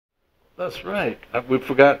That's right. We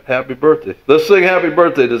forgot happy birthday. Let's sing happy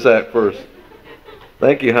birthday to Zach first.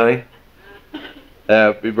 Thank you, honey.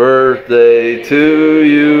 Happy birthday to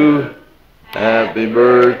you. Happy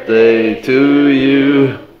birthday to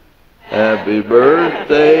you. Happy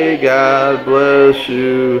birthday, God bless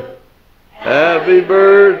you. Happy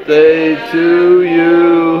birthday to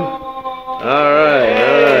you. All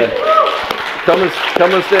right. Come and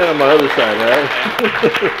stand on my other side, all right?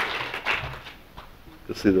 You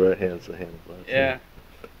can see the right hand's the hand. Yeah.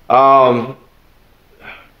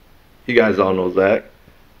 You guys all know Zach.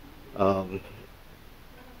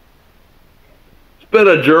 It's been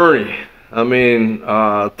a journey. I mean,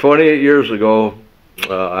 28 years ago,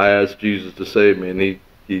 I asked Jesus to save me, and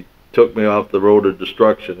he took me off the road of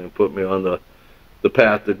destruction and put me on the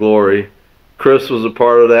path to glory. Chris was a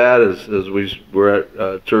part of that as we were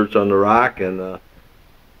at church on the Rock, and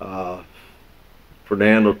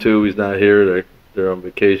Fernando too. He's not here. They're on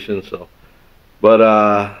vacation. So,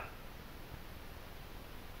 but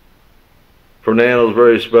Fernando's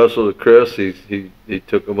very special to Chris. He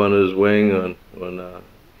took him under his wing when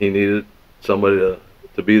he needed somebody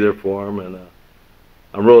to be there for him, and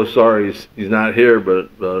I'm really sorry he's not here. But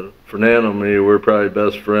Fernando and me, we're probably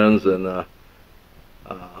best friends, and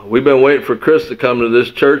we've been waiting for Chris to come to this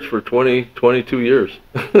church for 22 years.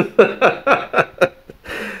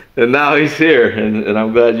 And now he's here, and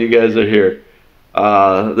I'm glad you guys are here.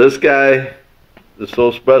 This guy is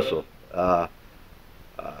so special. I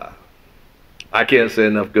can't say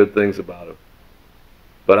enough good things about him.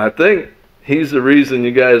 But I think he's the reason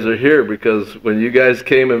you guys are here, because when you guys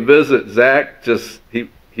came and visit, Zach he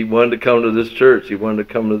wanted to come to this church. He wanted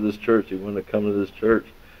to come to this church. He wanted to come to this church.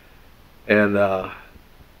 And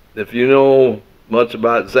if you know much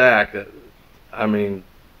about Zach, I mean,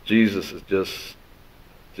 Jesus has just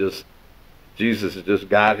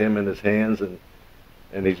got him in his hands, and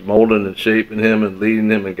he's molding and shaping him and leading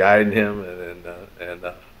him and guiding him, and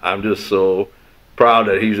I'm just so proud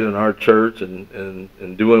that he's in our church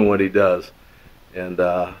and doing what he does. And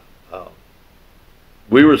this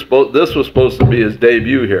was supposed to be his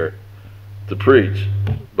debut here to preach,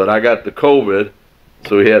 but I got the COVID,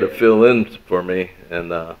 so he had to fill in for me,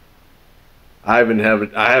 and I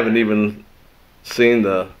haven't even seen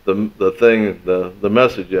the thing, the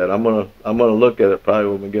message yet. I'm gonna look at it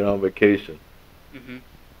probably when we get on vacation. Mm-hmm.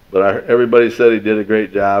 But everybody said he did a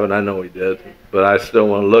great job, and I know he did. But I still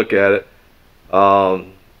want to look at it. I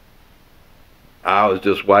was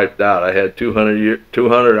just wiped out. I had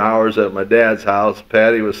 200 hours at my dad's house.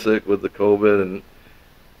 Patty was sick with the COVID,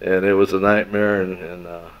 and it was a nightmare. And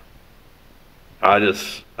I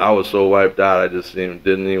was so wiped out. I just didn't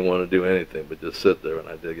even want to do anything but just sit there when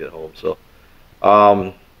I did get home. So,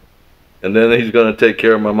 and then he's going to take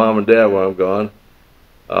care of my mom and dad while I'm gone.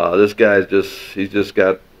 This guy's he's just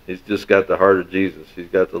got the heart of Jesus. He's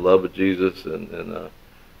got the love of Jesus, and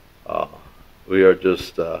we are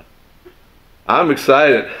just. I'm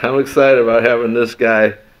excited. I'm excited about having this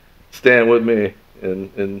guy stand with me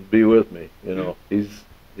and be with me. You know, he's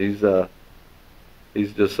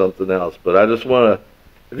just something else. But I just want to,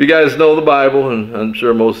 if you guys know the Bible, and I'm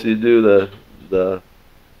sure most of you do, the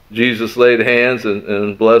Jesus laid hands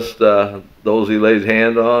and blessed those he laid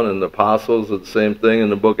hands on, and the apostles did the same thing in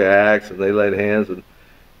the book of Acts, and they laid hands, and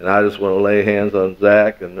I just want to lay hands on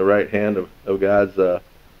Zach and the right hand of God's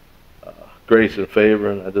grace and favor,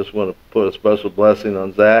 and I just want to put a special blessing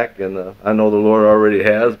on Zach, and I know the Lord already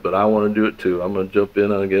has, but I want to do it too. I'm going to jump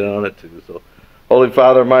in and get on it too. So, Holy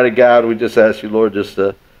Father, mighty God, we just ask you, Lord, just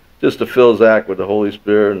to fill Zach with the Holy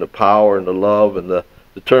Spirit and the power and the love and the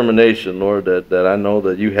determination, Lord, that I know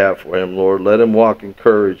that you have for him, Lord. Let him walk in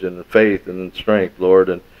courage and in faith and in strength, Lord,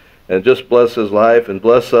 and just bless his life and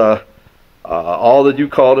bless all that you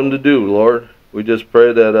called him to do, Lord. We just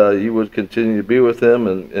pray that you would continue to be with him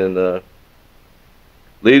and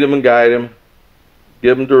lead him and guide him,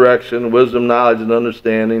 give him direction, wisdom, knowledge, and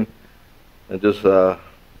understanding, and just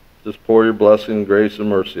pour your blessing, grace, and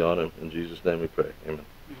mercy on him. In Jesus' name we pray. Amen.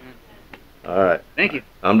 Mm-hmm. All right. Thank you.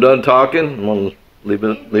 I'm done talking. I'm going to leave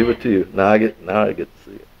it to you. Now I get to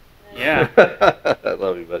see it. Yeah. I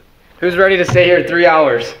love you, buddy. Who's ready to stay here 3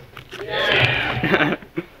 hours? Yeah.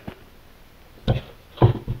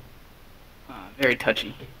 Very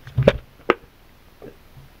touchy. Is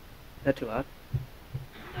that too loud?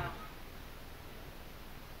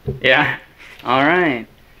 Yeah. All right.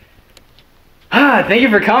 Thank you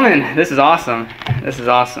for coming. This is awesome. This is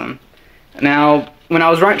awesome. Now, when I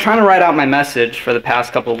was trying to write out my message for the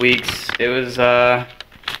past couple of weeks, it was, I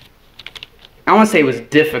don't want to say it was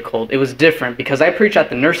difficult. It was different because I preach at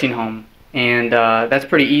the nursing home, and that's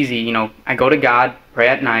pretty easy. You know, I go to God, pray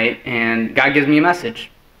at night, and God gives me a message.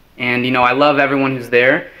 And, I love everyone who's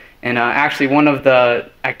there. And actually, one of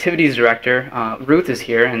the activities director, Ruth, is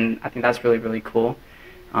here, and I think that's really, really cool.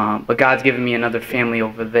 But God's given me another family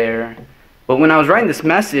over there. But when I was writing this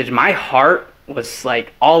message, my heart was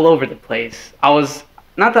like all over the place.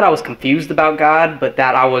 Not that I was confused about God, but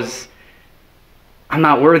that I'm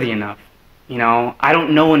not worthy enough. I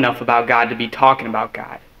don't know enough about God to be talking about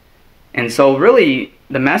God. And so really,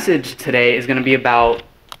 the message today is going to be about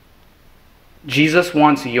Jesus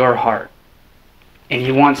wants your heart. And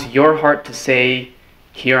he wants your heart to say,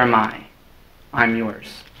 here am I. I'm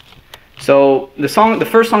yours. So the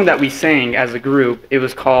first song that we sang as a group, it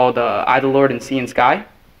was called I the Lord and Sea and Sky.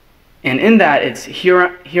 And in that, it's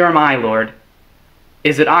here am I, Lord.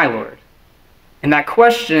 Is it I, Lord? And that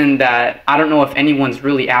question that I don't know if anyone's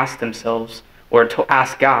really asked themselves or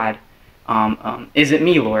asked God, is it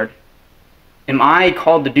me, Lord? Am I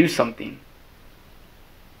called to do something?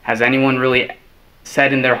 Has anyone really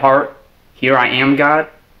said in their heart, here I am, God,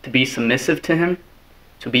 to be submissive to him,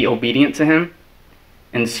 to be obedient to him?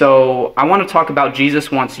 And so I want to talk about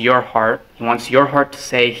Jesus wants your heart. He wants your heart to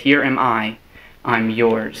say, here am I, I'm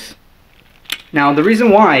yours. Now, the reason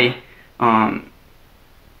why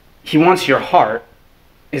he wants your heart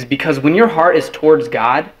is because when your heart is towards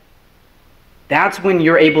God, that's when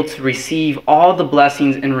you're able to receive all the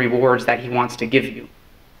blessings and rewards that he wants to give you.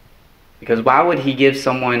 Because why would he give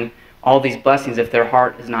someone all these blessings if their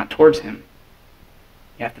heart is not towards him?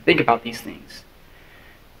 You have to think about these things.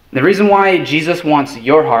 The reason why Jesus wants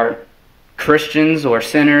your heart, Christians or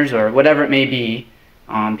sinners or whatever it may be,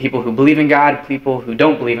 people who believe in God, people who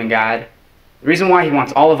don't believe in God, the reason why he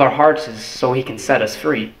wants all of our hearts is so he can set us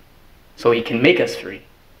free, so he can make us free.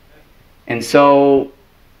 And so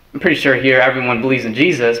I'm pretty sure here everyone believes in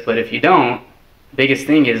Jesus, but if you don't, the biggest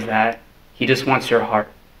thing is that he just wants your heart.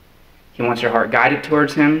 He wants your heart guided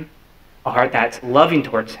towards him, a heart that's loving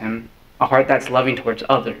towards him, a heart that's loving towards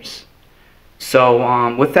others.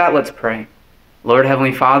 So with that, let's pray. Lord,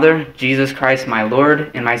 Heavenly Father, Jesus Christ, my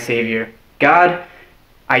Lord and my Savior, God,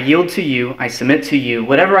 I yield to you, I submit to you.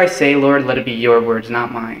 Whatever I say, Lord, let it be your words,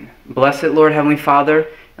 not mine. Bless it, Lord, Heavenly Father,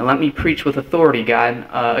 and let me preach with authority, God,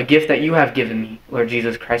 a gift that you have given me, Lord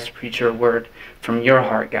Jesus Christ, to preach your word from your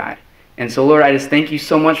heart, God. And so, Lord, I just thank you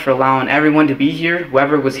so much for allowing everyone to be here.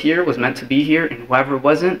 Whoever was here was meant to be here, and whoever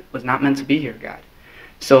wasn't was not meant to be here, God.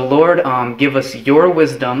 So, Lord, give us your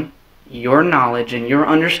wisdom, your knowledge, and your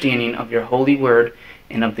understanding of your holy word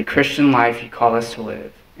and of the Christian life you call us to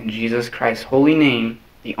live. In Jesus Christ's holy name,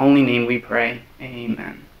 the only name we pray.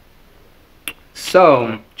 Amen.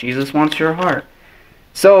 So, Jesus wants your heart.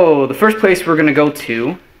 So, the first place we're going to go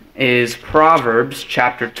to is Proverbs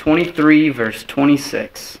chapter 23, verse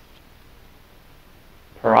 26.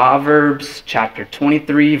 Proverbs chapter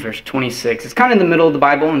 23, verse 26. It's kind of in the middle of the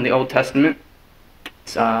Bible in the Old Testament.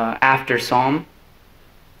 It's after Psalm.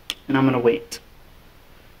 And I'm going to wait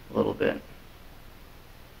a little bit.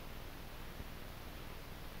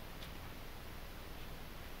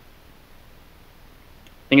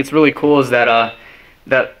 I think it's really cool is that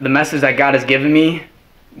that the message that God has given me,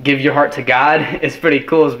 give your heart to God, is pretty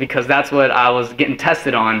cool, is because that's what I was getting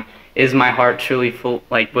tested on. Is my heart truly full,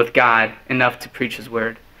 like with God, enough to preach his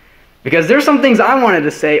word? Because there's some things I wanted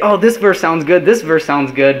to say, oh, this verse sounds good,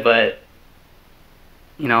 but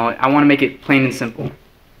I want to make it plain and simple.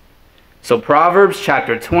 So Proverbs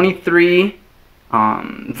chapter 23,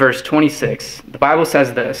 verse 26, the Bible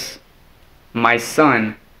says this, my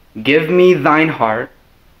son, give me thine heart,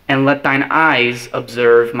 and let thine eyes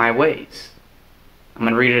observe my ways. I'm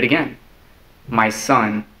going to read it again. My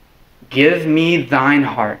son, give me thine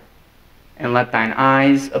heart, and let thine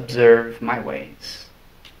eyes observe my ways.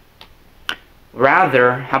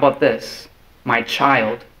 Rather, how about this? My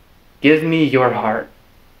child, give me your heart,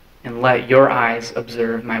 and let your eyes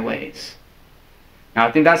observe my ways. Now,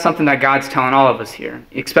 I think that's something that God's telling all of us here,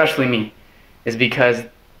 especially me, is because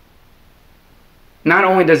not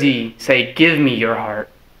only does he say, give me your heart,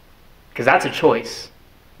 because that's a choice.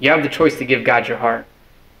 You have the choice to give God your heart.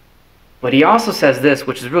 But he also says this,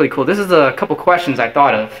 which is really cool. This is a couple questions I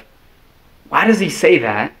thought of. Why does he say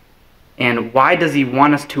that? And why does he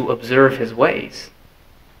want us to observe his ways?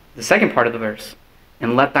 The second part of the verse,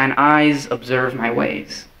 and let thine eyes observe my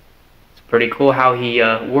ways. It's pretty cool how he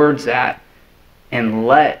words that, and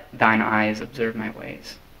let thine eyes observe my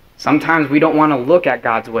ways. Sometimes we don't want to look at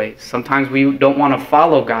God's ways. Sometimes we don't want to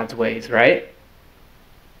follow God's ways, right?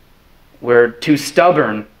 We're too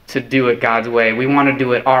stubborn to do it God's way. We want to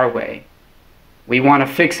do it our way. We want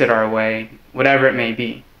to fix it our way, whatever it may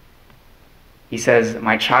be. He says,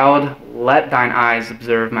 my child, let thine eyes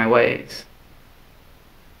observe my ways.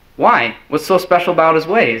 Why? What's so special about his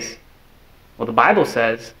ways? Well, the Bible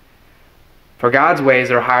says For God's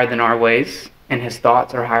ways are higher than our ways, and his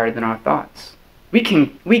thoughts are higher than our thoughts. We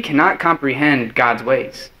cannot comprehend God's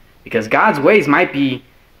ways, because God's ways might be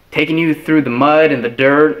taking you through the mud and the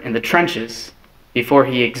dirt and the trenches before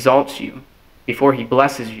he exalts you, before he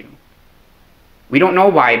blesses you. We don't know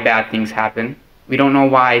why bad things happen. We don't know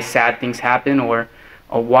why sad things happen or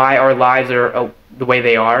why our lives are the way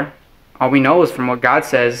they are. All we know is from what God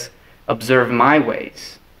says, observe my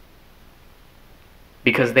ways,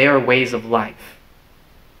 because they are ways of life.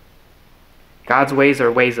 God's ways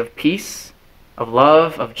are ways of peace, of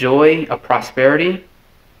love, of joy, of prosperity,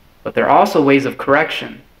 but they're also ways of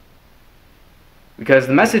correction. Because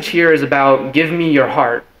the message here is about give me your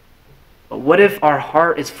heart. But what if our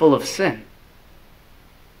heart is full of sin?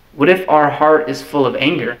 What if our heart is full of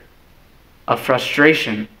anger, of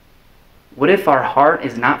frustration? What if our heart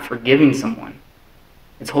is not forgiving someone?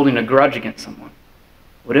 It's holding a grudge against someone.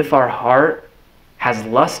 What if our heart has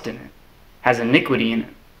lust in it, has iniquity in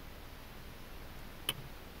it?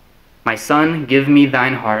 My son, give me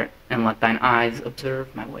thine heart, and let thine eyes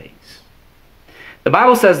observe my ways. The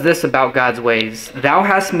Bible says this about God's ways: thou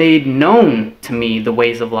hast made known to me the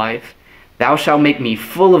ways of life. Thou shalt make me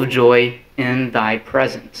full of joy in thy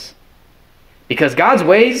presence. Because God's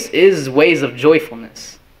ways is ways of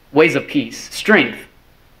joyfulness, ways of peace, strength,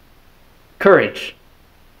 courage,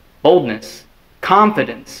 boldness,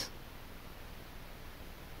 confidence.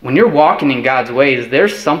 When you're walking in God's ways,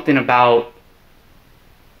 there's something about,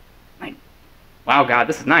 like, wow, God,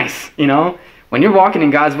 this is nice, you know? When you're walking in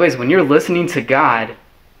God's ways, when you're listening to God,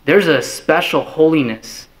 there's a special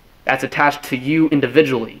holiness that's attached to you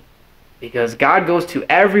individually. Because God goes to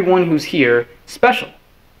everyone who's here special.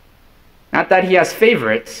 Not that he has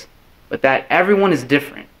favorites, but that everyone is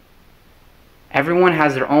different. Everyone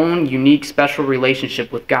has their own unique, special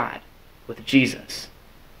relationship with God, with Jesus.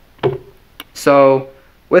 So,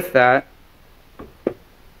 with that,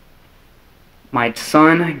 my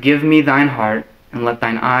son, give me thine heart, and let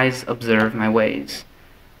thine eyes observe my ways.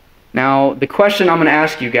 Now, the question I'm going to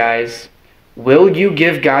ask you guys, will you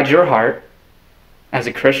give God your heart as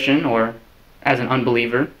a Christian or as an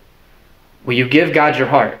unbeliever? Will you give God your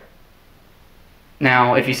heart?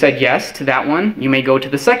 Now, if you said yes to that one, you may go to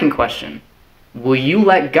the second question. Will you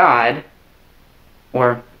let God,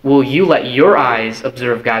 or will you let your eyes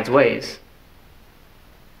observe God's ways?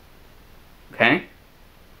 Okay?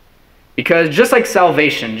 Because just like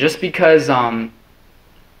salvation, just because God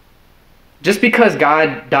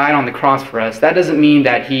died on the cross for us, that doesn't mean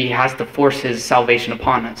that he has to force his salvation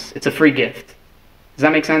upon us. It's a free gift. Does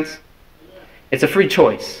that make sense? It's a free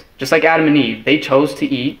choice. Just like Adam and Eve, they chose to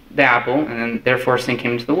eat the apple, and then therefore sin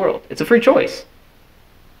came into the world. It's a free choice.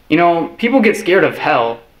 You know, people get scared of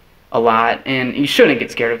hell a lot, and you shouldn't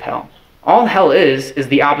get scared of hell. All hell is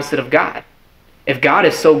the opposite of God. If God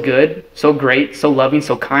is so good, so great, so loving,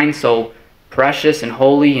 so kind, so precious and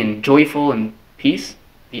holy and joyful and peace,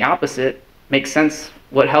 the opposite makes sense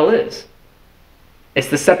what hell is. It's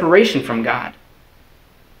the separation from God.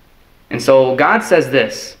 And so God says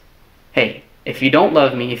this, hey, if you don't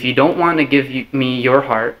love me, if you don't want to give me your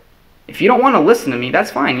heart, if you don't want to listen to me,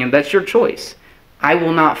 that's fine. You know, that's your choice. I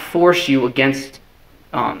will not force you against,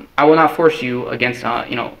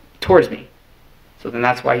 towards me. So then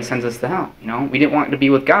that's why he sends us to hell. You know, we didn't want to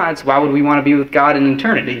be with God, so why would we want to be with God in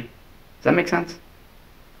eternity? Does that make sense?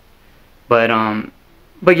 But I'm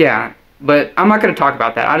not going to talk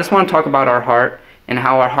about that. I just want to talk about our heart and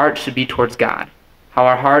how our heart should be towards God. How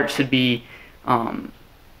our heart should be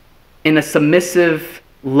in a submissive,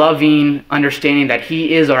 loving understanding that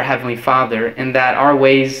he is our Heavenly Father and that our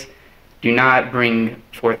ways do not bring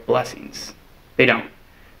forth blessings. They don't.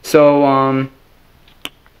 So,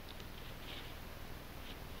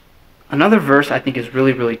 another verse I think is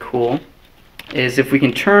really, really cool is if we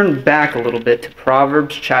can turn back a little bit to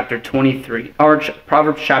Proverbs chapter 23, or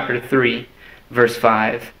Proverbs chapter 3, verse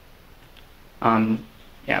 5.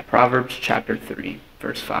 Proverbs chapter 3,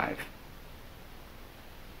 verse 5.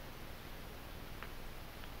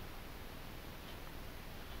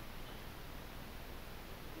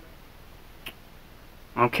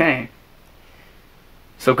 Okay.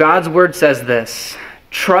 So God's word says this: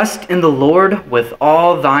 trust in the Lord with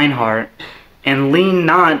all thine heart, and lean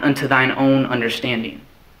not unto thine own understanding.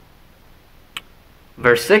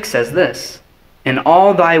 Verse 6 says this: in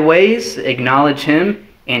all thy ways acknowledge him,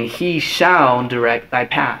 and he shall direct thy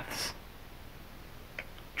paths.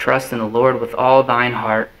 Trust in the Lord with all thine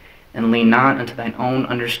heart, and lean not unto thine own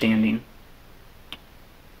understanding.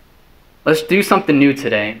 Let's do something new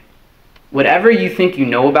today. Whatever you think you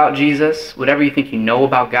know about Jesus, whatever you think you know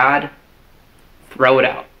about God, throw it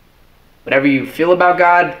out. Whatever you feel about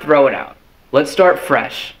God, throw it out. Let's start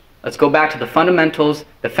fresh. Let's go back to the fundamentals,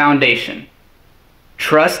 the foundation.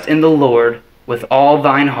 Trust in the Lord with all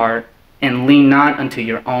thine heart, and lean not unto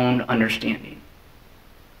your own understanding.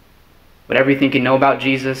 Whatever you think you know about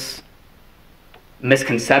Jesus,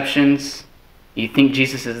 misconceptions, you think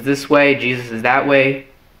Jesus is this way, Jesus is that way,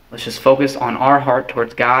 let's just focus on our heart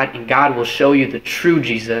towards God, and God will show you the true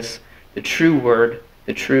Jesus, the true word,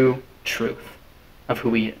 the true truth of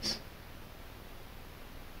who he is.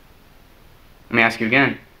 Let me ask you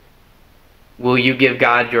again. Will you give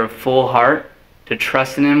God your full heart to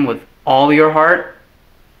trust in him with all your heart?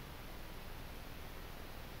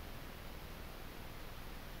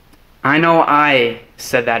 I know I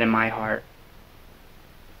said that in my heart.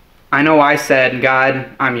 I know I said, God,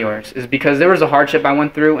 I'm yours. It's because there was a hardship I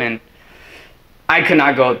went through and I could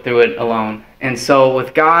not go through it alone. And so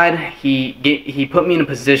with God, he put me in a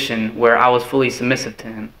position where I was fully submissive to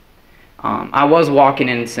him. I was walking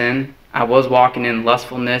in sin. I was walking in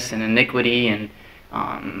lustfulness and iniquity, and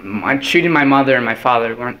treating my mother and my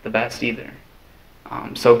father weren't the best either.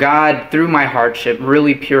 So God, through my hardship,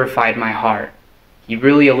 really purified my heart. He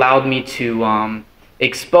really allowed me to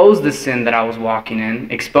expose the sin that I was walking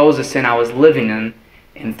in, expose the sin I was living in,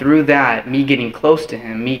 and through that, me getting close to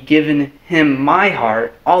him, me giving him my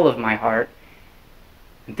heart, all of my heart,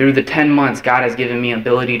 and through the 10 months, God has given me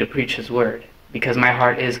ability to preach his word, because my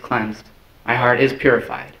heart is cleansed. My heart is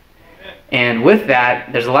purified. And with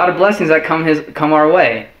that, there's a lot of blessings that come our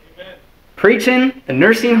way. Amen. Preaching, the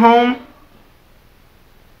nursing home,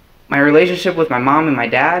 my relationship with my mom and my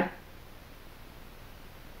dad,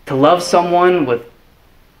 to love someone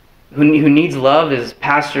who needs love is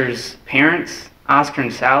pastor's parents, Oscar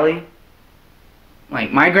and Sally.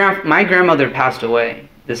 Like my grandmother passed away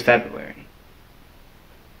this February.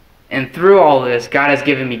 And through all this, God has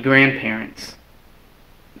given me grandparents.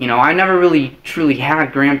 You know, I never really truly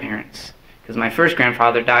had grandparents, because my first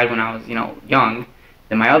grandfather died when I was, young.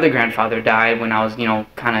 Then my other grandfather died when I was,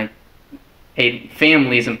 kind of,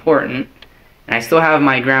 family is important. And I still have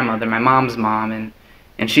my grandmother, my mom's mom,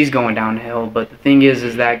 and she's going downhill. But the thing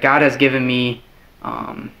is that God has given me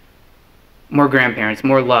more grandparents,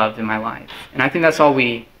 more love in my life. And I think that's all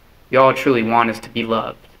we all truly want, is to be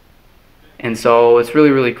loved. And so what's really,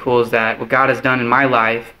 really cool is that what God has done in my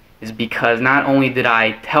life is because not only did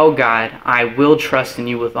I tell God, I will trust in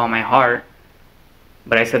you with all my heart,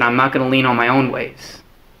 but I said, I'm not going to lean on my own ways.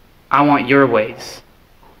 I want your ways.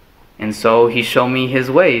 And so he showed me his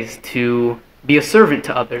ways to be a servant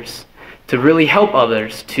to others, to really help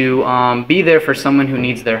others, to be there for someone who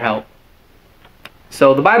needs their help.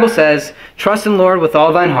 So the Bible says, trust in the Lord with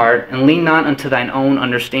all thine heart, and lean not unto thine own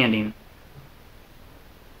understanding.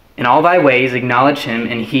 In all thy ways acknowledge him,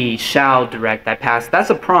 and he shall direct thy paths.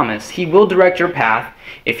 That's a promise. He will direct your path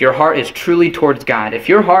if your heart is truly towards God. If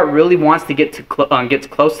your heart really wants to get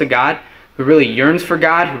close to God, who really yearns for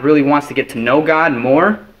God, who really wants to get to know God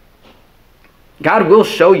more, God will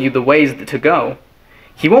show you the ways to go.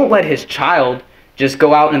 He won't let his child just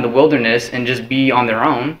go out in the wilderness and just be on their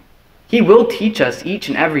own. He will teach us each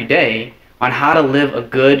and every day on how to live a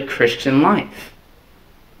good Christian life.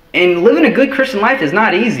 And living a good Christian life is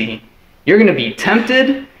not easy. You're going to be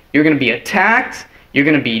tempted. You're going to be attacked. You're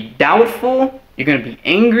going to be doubtful. You're going to be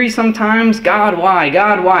angry sometimes. God, why?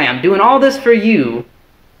 God, why? I'm doing all this for you.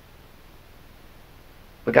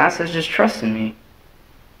 But God says, just trust in me.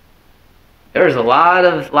 There's a lot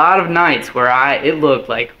of nights where it looked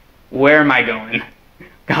like, where am I going?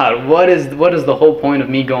 God, what is the whole point of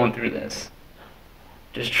me going through this?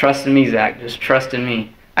 Just trust in me, Zach. Just trust in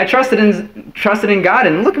me. I trusted in God,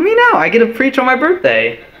 and look at me now. I get to preach on my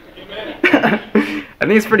birthday. I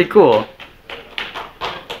think it's pretty cool.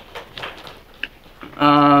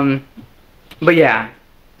 But yeah,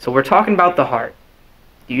 so we're talking about the heart.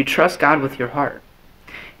 Do you trust God with your heart?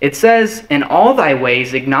 It says, in all thy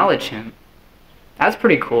ways acknowledge him. That's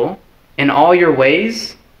pretty cool. In all your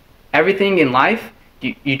ways, everything in life,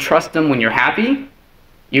 you trust him when you're happy.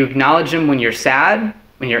 You acknowledge him when you're sad,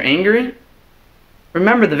 when you're angry.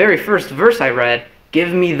 Remember the very first verse I read,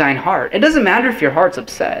 give me thine heart. It doesn't matter if your heart's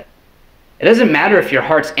upset. It doesn't matter if your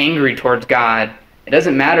heart's angry towards God. It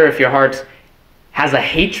doesn't matter if your heart has a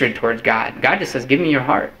hatred towards God. God just says, give me your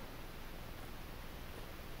heart.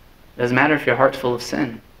 It doesn't matter if your heart's full of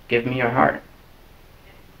sin. Give me your heart.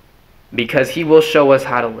 Because he will show us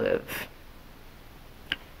how to live.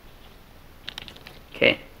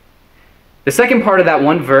 Okay. The second part of that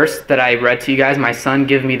one verse that I read to you guys, my son,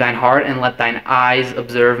 give me thine heart and let thine eyes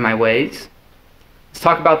observe my ways. Let's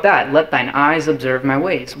talk about that. Let thine eyes observe my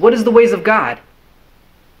ways. What is the ways of God?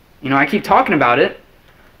 I keep talking about it.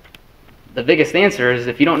 The biggest answer is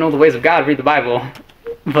if you don't know the ways of God, read the Bible.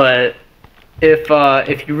 But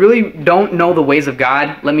if you really don't know the ways of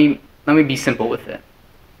God, let me be simple with it.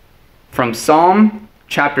 From Psalm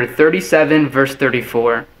chapter 37, verse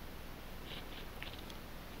 34.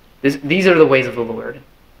 These are the ways of the Lord.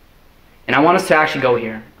 And I want us to actually go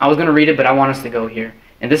here. I was going to read it, but I want us to go here.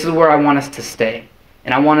 And this is where I want us to stay.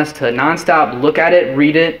 And I want us to nonstop look at it,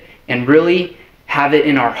 read it, and really have it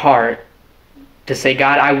in our heart to say,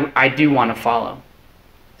 God, I do want to follow.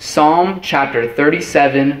 Psalm chapter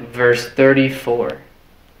 37, verse 34.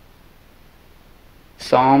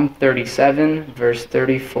 Psalm 37, verse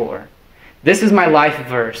 34. This is my life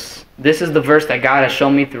verse. This is the verse that God has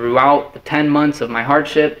shown me throughout the 10 months of my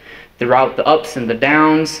hardship, throughout the ups and the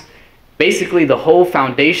downs. Basically, the whole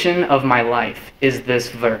foundation of my life is this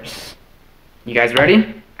verse. You guys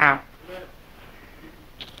ready? Ow.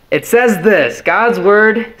 It says this. God's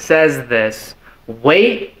word says this.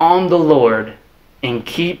 Wait on the Lord and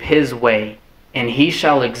keep his way, and he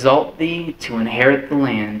shall exalt thee to inherit the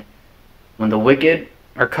land. When the wicked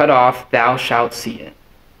are cut off, thou shalt see it.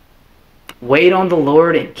 Wait on the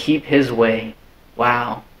Lord and keep his way.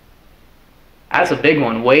 Wow. That's a big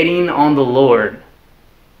one. Waiting on the Lord.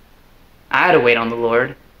 I had to wait on the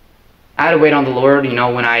Lord. I had to wait on the Lord,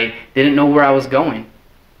 when I didn't know where I was going.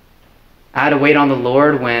 I had to wait on the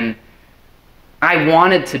Lord when I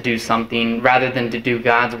wanted to do something rather than to do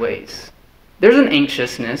God's ways. There's an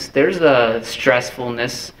anxiousness, there's a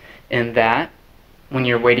stressfulness in that when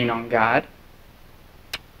you're waiting on God.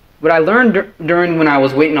 What I learned during when I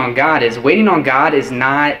was waiting on God is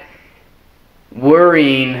not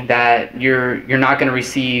worrying that you're not going to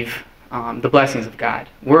receive the blessings of God.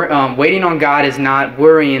 Waiting on God is not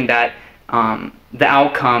worrying that the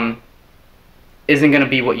outcome isn't going to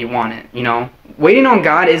be what you want it. Waiting on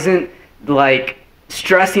God isn't like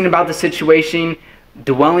stressing about the situation,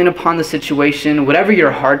 dwelling upon the situation, whatever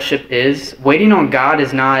your hardship is. Waiting on God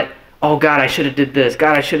is not, oh God, I should have did this.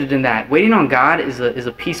 God, I should have done that. Waiting on God is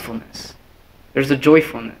a peacefulness. There's a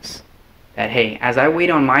joyfulness that, hey, as I wait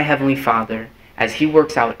on my Heavenly Father, as he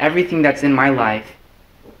works out everything that's in my life,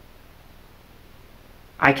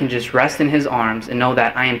 I can just rest in his arms and know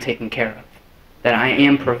that I am taken care of, that I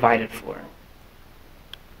am provided for.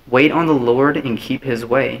 Wait on the Lord and keep his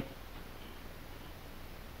way.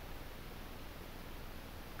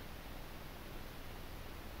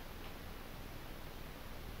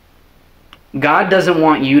 God doesn't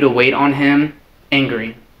want you to wait on him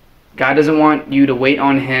angry. God doesn't want you to wait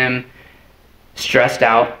on him stressed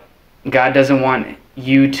out. God doesn't want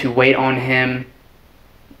you to wait on him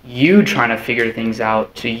you trying to figure things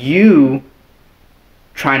out, to you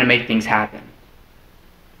trying to make things happen.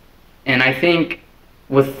 And I think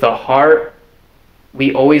with the heart,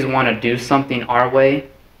 we always want to do something our way.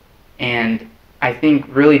 And I think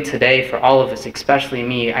really today, for all of us, especially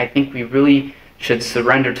me, I think we really should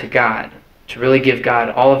surrender to God, to really give God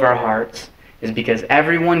all of our hearts, is because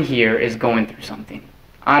everyone here is going through something.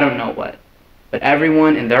 I don't know what, but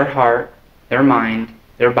everyone in their heart, their mind,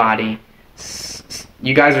 their body,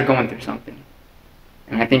 you guys are going through something.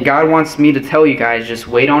 And I think God wants me to tell you guys, just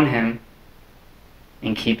wait on him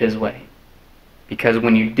and keep his way. Because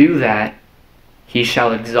when you do that, he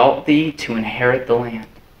shall exalt thee to inherit the land.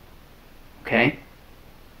 Okay?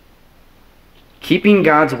 Keeping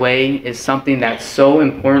God's way is something that's so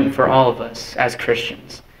important for all of us as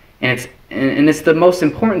Christians. And it's the most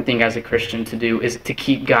important thing as a Christian to do, is to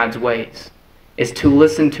keep God's ways, is to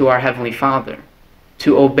listen to our Heavenly Father,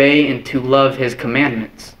 to obey and to love his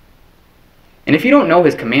commandments. And if you don't know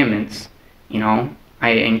his commandments, I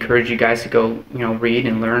encourage you guys to go, read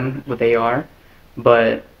and learn what they are.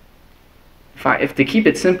 But if to keep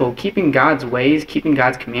it simple, keeping God's ways, keeping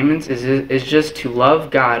God's commandments is just to love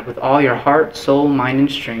God with all your heart, soul, mind,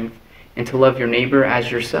 and strength, and to love your neighbor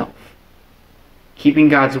as yourself. Keeping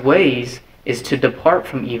God's ways is to depart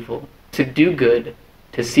from evil, to do good,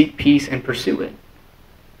 to seek peace and pursue it.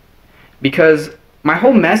 Because my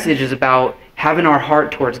whole message is about having our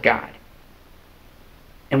heart towards God.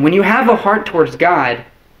 And when you have a heart towards God,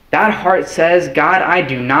 that heart says, God, I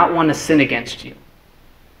do not want to sin against you.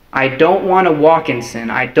 I don't want to walk in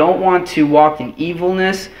sin. I don't want to walk in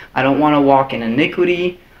evilness. I don't want to walk in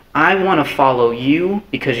iniquity. I want to follow you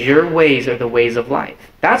because your ways are the ways of life.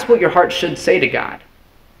 That's what your heart should say to God.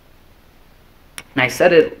 And I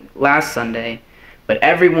said it last Sunday, but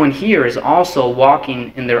everyone here is also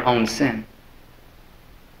walking in their own sin.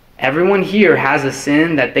 Everyone here has a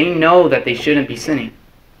sin that they know that they shouldn't be sinning,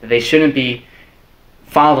 that they shouldn't be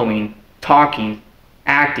following, talking,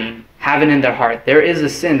 acting, having in their heart. There is a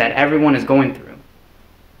sin that everyone is going through.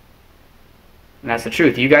 And that's the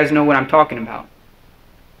truth. You guys know what I'm talking about.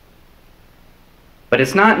 But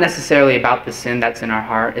it's not necessarily about the sin that's in our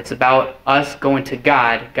heart. It's about us going to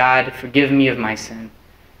God. God, forgive me of my sin.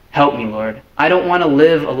 Help me, Lord. I don't want to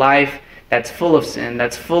live a life that's full of sin,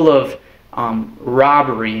 that's full of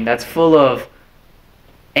robbery, that's full of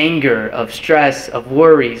anger, of stress, of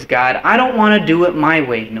worries, God. I don't want to do it my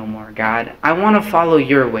way no more, God. I want to follow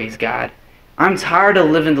your ways, God. I'm tired of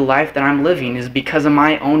living the life that I'm living is because of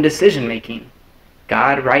my own decision making.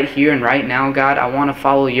 God, right here and right now, God, I want to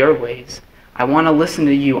follow your ways. I want to listen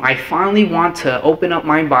to you. I finally want to open up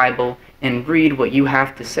my Bible and read what you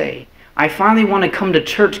have to say. I finally want to come to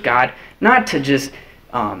church, God, not to just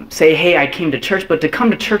say, hey, I came to church, but to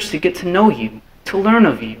come to church to get to know you, to learn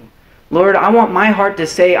of you. Lord, I want my heart to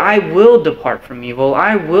say, I will depart from evil.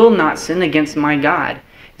 I will not sin against my God.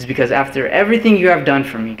 It's because after everything you have done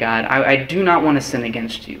for me, God, I do not want to sin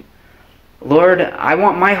against you. Lord, I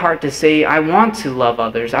want my heart to say, I want to love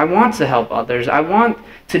others. I want to help others. I want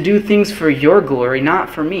to do things for your glory, not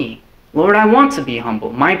for me. Lord, I want to be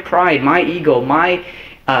humble. My pride, my ego, my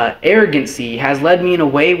arrogancy has led me in a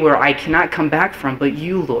way where I cannot come back from. But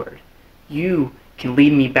you, Lord, you can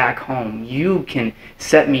lead me back home. You can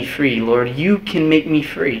set me free, Lord. You can make me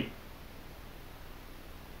free.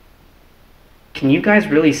 Can you guys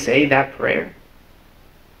really say that prayer?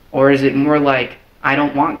 Or is it more like, I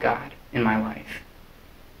don't want God in my life?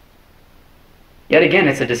 Yet again,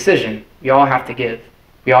 it's a decision we all have to give.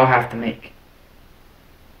 We all have to make.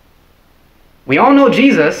 We all know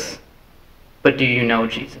Jesus, but do you know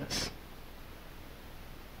Jesus?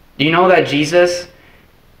 Do you know that Jesus,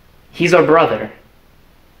 he's our brother?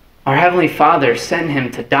 Our Heavenly Father sent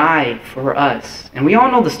him to die for us. And we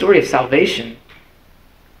all know the story of salvation.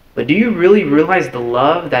 But do you really realize the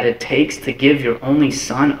love that it takes to give your only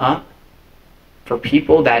son up for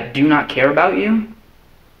people that do not care about you,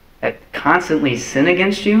 that constantly sin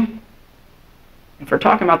against you? If we're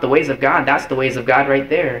talking about the ways of God, that's the ways of God right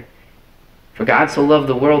there. For God so loved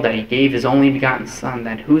the world that he gave his only begotten Son,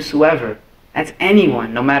 that whosoever, that's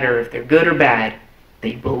anyone, no matter if they're good or bad,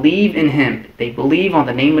 they believe in him, they believe on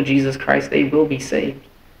the name of Jesus Christ, they will be saved.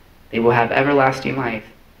 They will have everlasting life.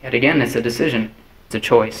 Yet again, it's a decision. It's a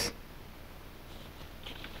choice.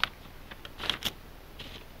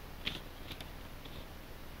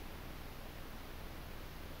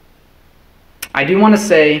 I do want to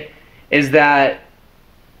say is that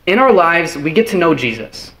in our lives, we get to know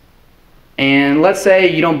Jesus. And let's say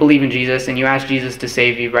you don't believe in Jesus and you ask Jesus to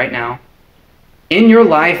save you right now. In your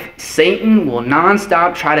life, Satan will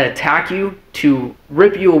nonstop try to attack you to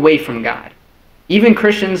rip you away from God. Even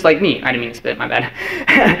Christians like me, I didn't mean to spit, my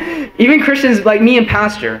bad. Even Christians like me and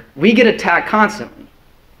Pastor, we get attacked constantly.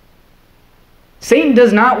 Satan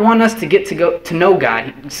does not want us to get to know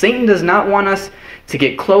God. Satan does not want us to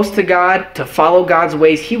get close to God, to follow God's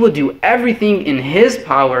ways. He will do everything in his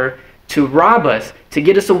power to rob us, to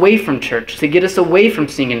get us away from church, to get us away from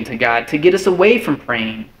singing to God, to get us away from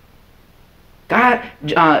praying. God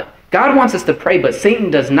wants us to pray, but Satan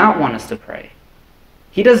does not want us to pray.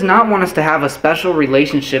 He does not want us to have a special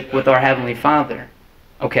relationship with our Heavenly Father.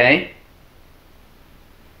 Okay?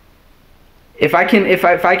 If I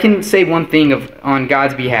can say one thing on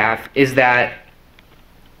God's behalf, is that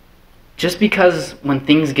just because when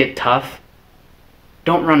things get tough,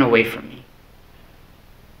 don't run away from me.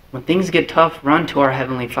 When things get tough, run to our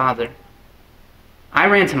Heavenly Father. I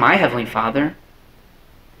ran to my Heavenly Father,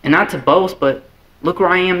 and not to boast, but look where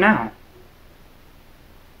I am now.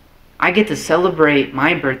 I get to celebrate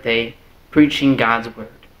my birthday preaching God's Word.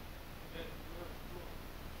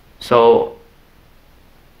 So,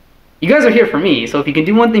 you guys are here for me, so if you can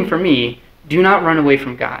do one thing for me, do not run away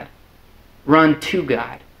from God. Run to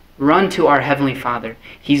God. Run to our Heavenly Father.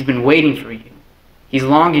 He's been waiting for you. He's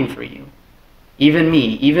longing for you. Even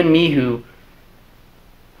me who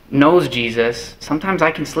knows Jesus, sometimes I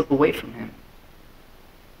can slip away from him.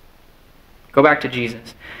 Go back to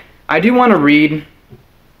Jesus. I do want to read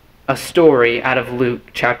a story out of Luke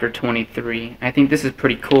chapter 23. I think this is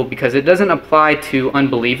pretty cool because it doesn't apply to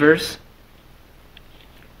unbelievers,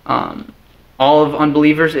 all of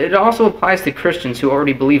unbelievers. It also applies to Christians who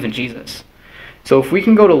already believe in Jesus. So if we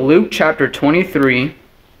can go to Luke chapter 23,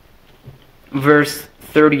 verse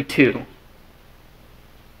 32.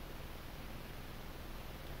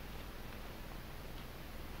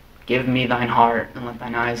 Give me thine heart, and let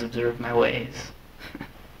thine eyes observe my ways.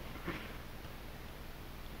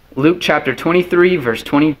 Luke chapter 23, verse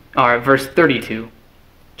 32.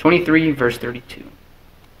 23, verse 32.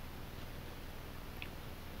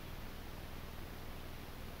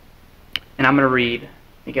 And I'm going to read. I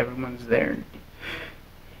think everyone's there.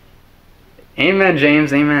 Amen,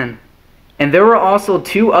 James, amen. And there were also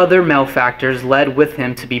two other malefactors led with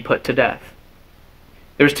him to be put to death.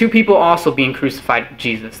 There's two people also being crucified with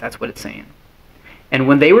Jesus. That's what it's saying. And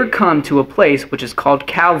when they were come to a place which is called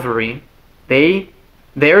Calvary, they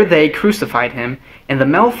crucified him, and the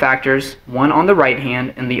malefactors, one on the right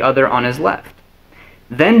hand and the other on his left.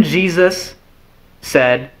 Then Jesus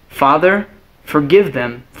said, Father, forgive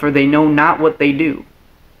them, for they know not what they do.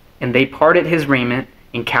 And they parted his raiment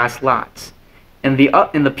and cast lots. And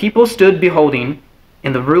the people stood beholding,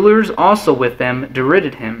 and the rulers also with them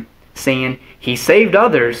derided him, saying, He saved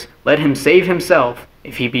others, let him save himself,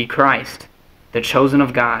 if he be Christ, the chosen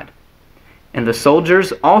of God. And the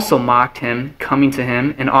soldiers also mocked him, coming to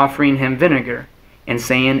him and offering him vinegar, and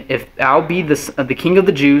saying, If thou be the king of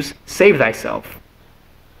the Jews, save thyself.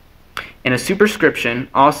 And a superscription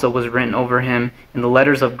also was written over him in the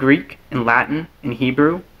letters of Greek and Latin and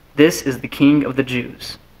Hebrew, This is the King of the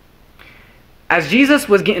Jews. As Jesus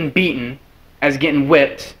was getting beaten, as getting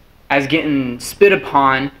whipped, as getting spit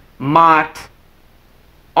upon, mocked,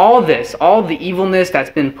 all the evilness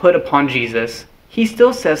that's been put upon Jesus, he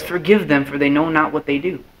still says, forgive them, for they know not what they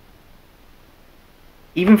do.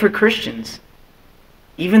 Even for Christians,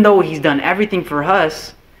 even though he's done everything for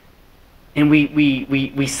us, and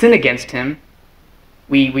we sin against him,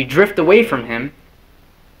 we drift away from him,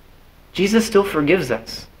 Jesus still forgives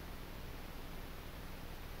us.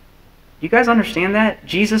 You guys understand that?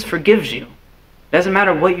 Jesus forgives you. Doesn't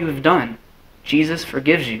matter what you have done. Jesus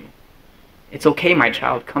forgives you. It's okay, my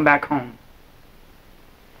child. Come back home.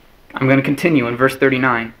 I'm going to continue in verse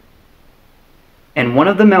 39. And one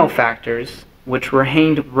of the malefactors, which were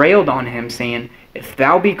hanged, railed on him, saying, If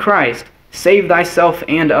thou be Christ, save thyself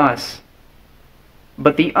and us.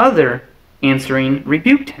 But the other, answering,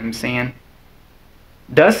 rebuked him, saying,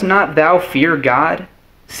 Dost not thou fear God,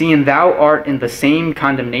 seeing thou art in the same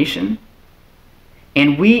condemnation?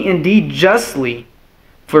 And we indeed justly,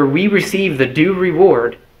 for we receive the due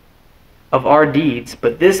reward of our deeds,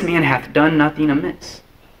 but this man hath done nothing amiss.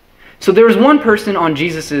 So there was one person on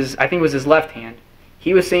Jesus's, I think it was his left hand.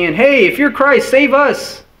 He was saying, Hey, if you're Christ, save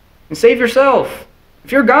us and save yourself.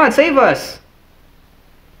 If you're God, save us.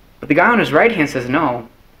 But the guy on his right hand says, No,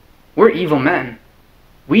 we're evil men.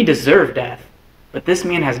 We deserve death, but this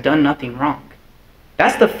man has done nothing wrong.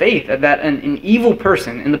 That's the faith that an evil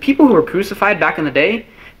person, and the people who were crucified back in the day,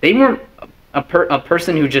 they weren't a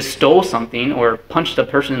person who just stole something or punched a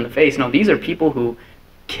person in the face. No, these are people who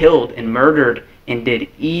killed and murdered and did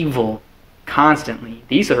evil constantly.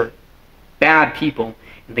 These are bad people.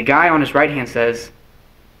 And the guy on his right hand says,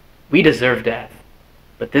 We deserve death,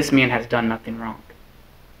 but this man has done nothing wrong.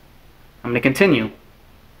 I'm going to continue.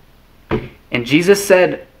 And he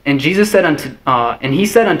said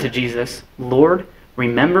unto Jesus, Lord,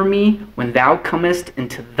 remember me when thou comest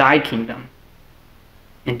into thy kingdom.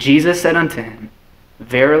 And Jesus said unto him,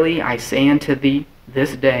 Verily I say unto thee,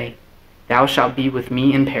 this day thou shalt be with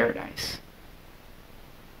me in paradise.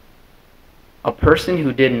 A person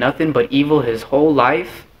who did nothing but evil his whole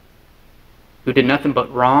life, who did nothing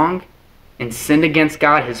but wrong and sinned against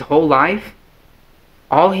God his whole life,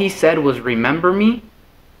 all he said was, remember me.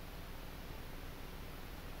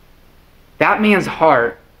 That man's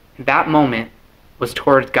heart, in that moment, was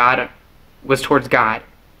towards God.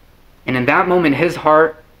 And in that moment, his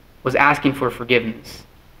heart was asking for forgiveness.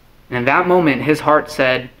 And in that moment, his heart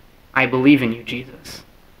said, I believe in you, Jesus.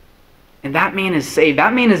 And that man is saved.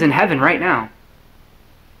 That man is in heaven right now.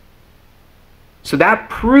 So that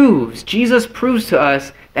proves, Jesus proves to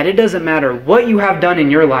us that it doesn't matter what you have done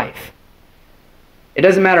in your life. It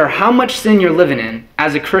doesn't matter how much sin you're living in.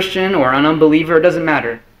 As a Christian or an unbeliever, it doesn't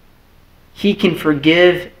matter. He can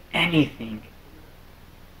forgive anything.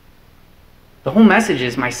 The whole message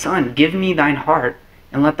is, my son, give me thine heart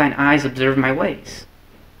and let thine eyes observe my ways.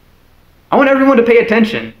 I want everyone to pay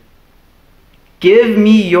attention. Give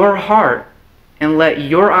me your heart and let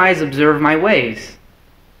your eyes observe my ways.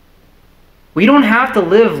 We don't have to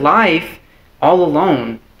live life all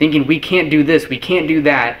alone, thinking we can't do this, we can't do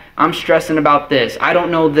that. I'm stressing about this. I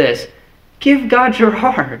don't know this. Give God your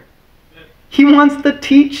heart. He wants to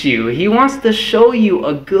teach you. He wants to show you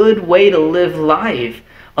a good way to live life.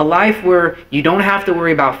 A life where you don't have to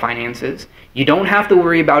worry about finances. You don't have to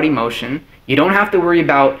worry about emotion. You don't have to worry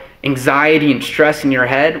about anxiety and stress in your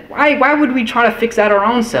head. Why would we try to fix that our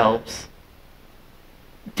own selves?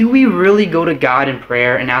 Do we really go to God in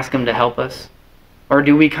prayer and ask Him to help us? Or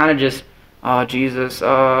do we kind of just, oh, Jesus,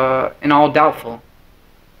 and all doubtful?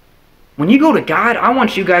 When you go to God, I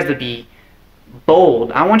want you guys to be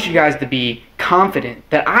bold. I want you guys to be confident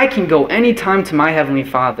that I can go anytime to my Heavenly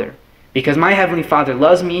Father, because my Heavenly Father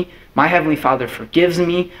loves me, my Heavenly Father forgives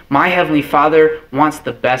me, my Heavenly Father wants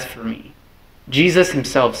the best for me. Jesus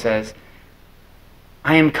Himself says,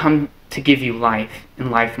 I am come to give you life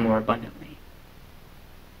and life more abundantly.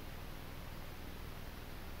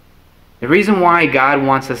 The reason why God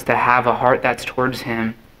wants us to have a heart that's towards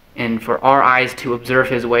Him and for our eyes to observe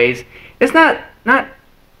His ways, it's not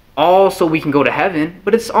all so we can go to heaven,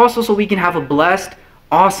 but it's also so we can have a blessed,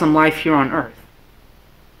 awesome life here on earth.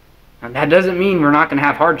 And that doesn't mean we're not going to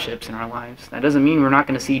have hardships in our lives. That doesn't mean we're not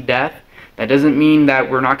going to see death. That doesn't mean that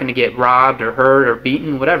we're not going to get robbed or hurt or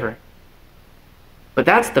beaten, whatever. But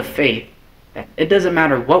that's the faith. That it doesn't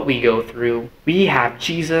matter what we go through, we have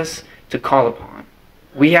Jesus to call upon.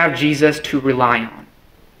 We have Jesus to rely on.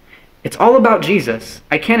 It's all about Jesus.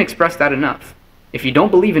 I can't express that enough. If you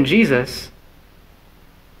don't believe in Jesus,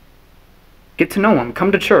 get to know Him.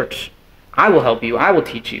 Come to church. I will help you. I will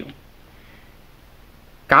teach you.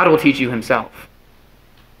 God will teach you Himself.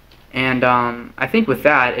 And I think with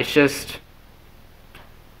that, it's just,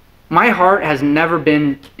 my heart has never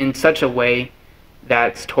been in such a way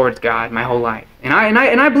that's towards God my whole life. And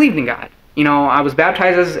I believed in God. You know, I was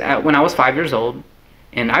baptized when I was 5 years old,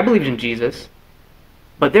 and I believed in Jesus.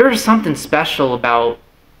 But there is something special about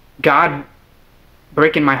God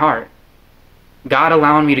breaking my heart. God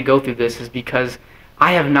allowing me to go through this is because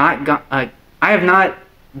I have not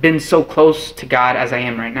been so close to God as I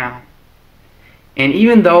am right now. And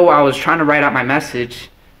even though I was trying to write out my message,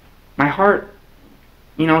 my heart,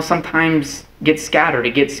 you know, sometimes gets scattered,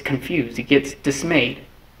 it gets confused, it gets dismayed.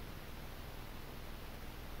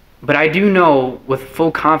 But I do know with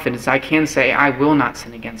full confidence I can say I will not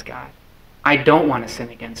sin against God. I don't want to sin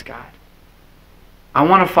against God. I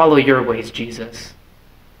want to follow your ways, Jesus.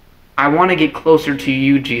 I want to get closer to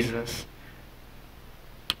you, Jesus.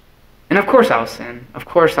 And of course I'll sin. Of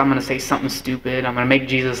course I'm going to say something stupid. I'm going to make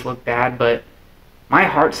Jesus look bad. But my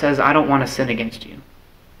heart says I don't want to sin against you.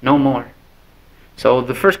 No more. So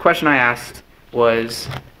the first question I asked was,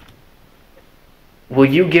 will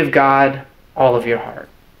you give God all of your heart?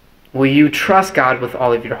 Will you trust God with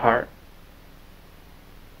all of your heart?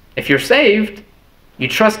 If you're saved, you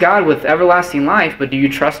trust God with everlasting life, but do you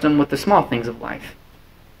trust Him with the small things of life?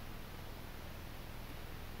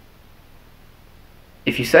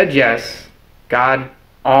 If you said yes, God,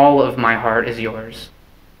 all of my heart is yours,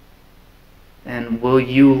 then will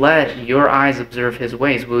you let your eyes observe His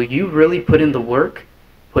ways? Will you really put in the work,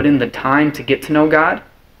 put in the time to get to know God?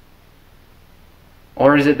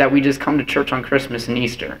 Or is it that we just come to church on Christmas and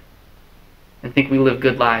Easter and think we live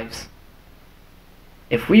good lives?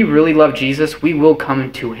 If we really love Jesus, we will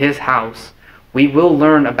come to His house. We will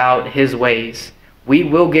learn about His ways. We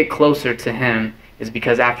will get closer to Him. Is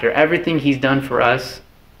because after everything He's done for us,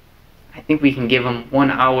 I think we can give Him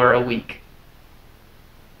 1 hour a week.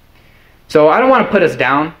 So I don't want to put us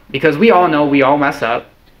down, because we all know we all mess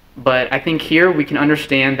up. But I think here we can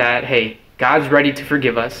understand that, hey, God's ready to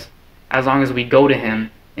forgive us as long as we go to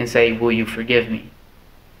Him and say, will you forgive me?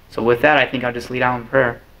 So with that, I think I'll just lead out in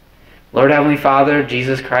prayer. Lord Heavenly Father,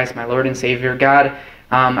 Jesus Christ, my Lord and Savior, God,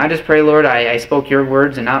 I just pray, Lord, I spoke your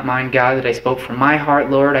words and not mine, God, that I spoke from my heart,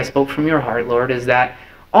 Lord. I spoke from your heart, Lord, is that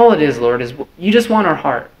all it is, Lord, is you just want our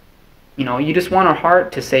heart. You know, you just want our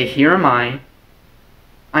heart to say, here am I.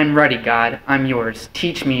 I'm ready, God. I'm yours.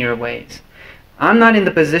 Teach me your ways. I'm not in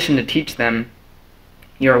the position to teach them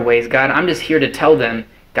your ways, God. I'm just here to tell them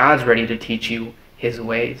God's ready to teach you His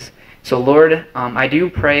ways. So, Lord, I do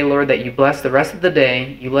pray, Lord, that you bless the rest of the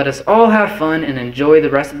day. You let us all have fun and enjoy the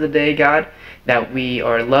rest of the day, God. That we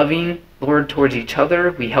are loving, Lord, towards each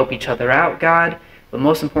other. We help each other out, God. But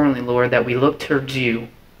most importantly, Lord, that we look towards you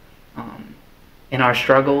in our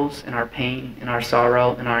struggles, in our pain, in our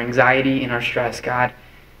sorrow, in our anxiety, in our stress, God.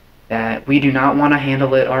 That we do not want to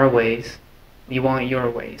handle it our ways. We want your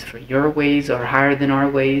ways. For your ways are higher than our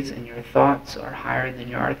ways, and your thoughts are higher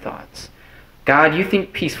than our thoughts. God, you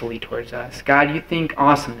think peacefully towards us. God, you think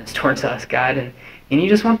awesomeness towards us, God. And you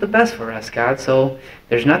just want the best for us, God. So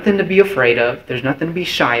there's nothing to be afraid of. There's nothing to be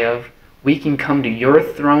shy of. We can come to your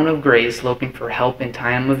throne of grace looking for help in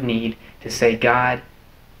time of need to say, God,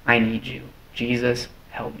 I need you. Jesus,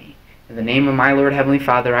 help me. In the name of my Lord Heavenly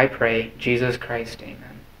Father, I pray, Jesus Christ,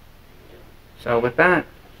 amen. So with that,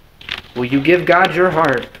 will you give God your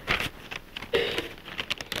heart?